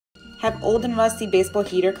Have old and rusty baseball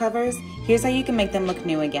heater covers? Here's how you can make them look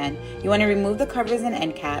new again. You want to remove the covers and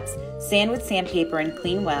end caps, sand with sandpaper and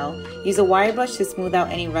clean well, use a wire brush to smooth out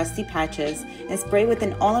any rusty patches, and spray with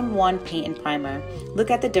an all-in-one paint and primer. Look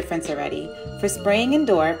at the difference already. For spraying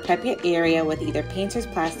indoor, prep your area with either painter's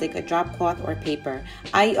plastic, a drop cloth, or paper.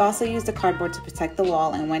 I also used a cardboard to protect the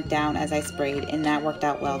wall and went down as I sprayed, and that worked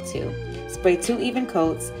out well too. Spray 2 even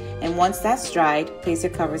coats, and once that's dried, place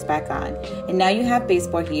your covers back on. And now you have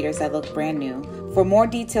baseboard heaters that look brand new. For more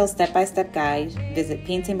detailed step-by-step guide, visit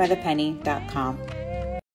paintingbythepenny.com.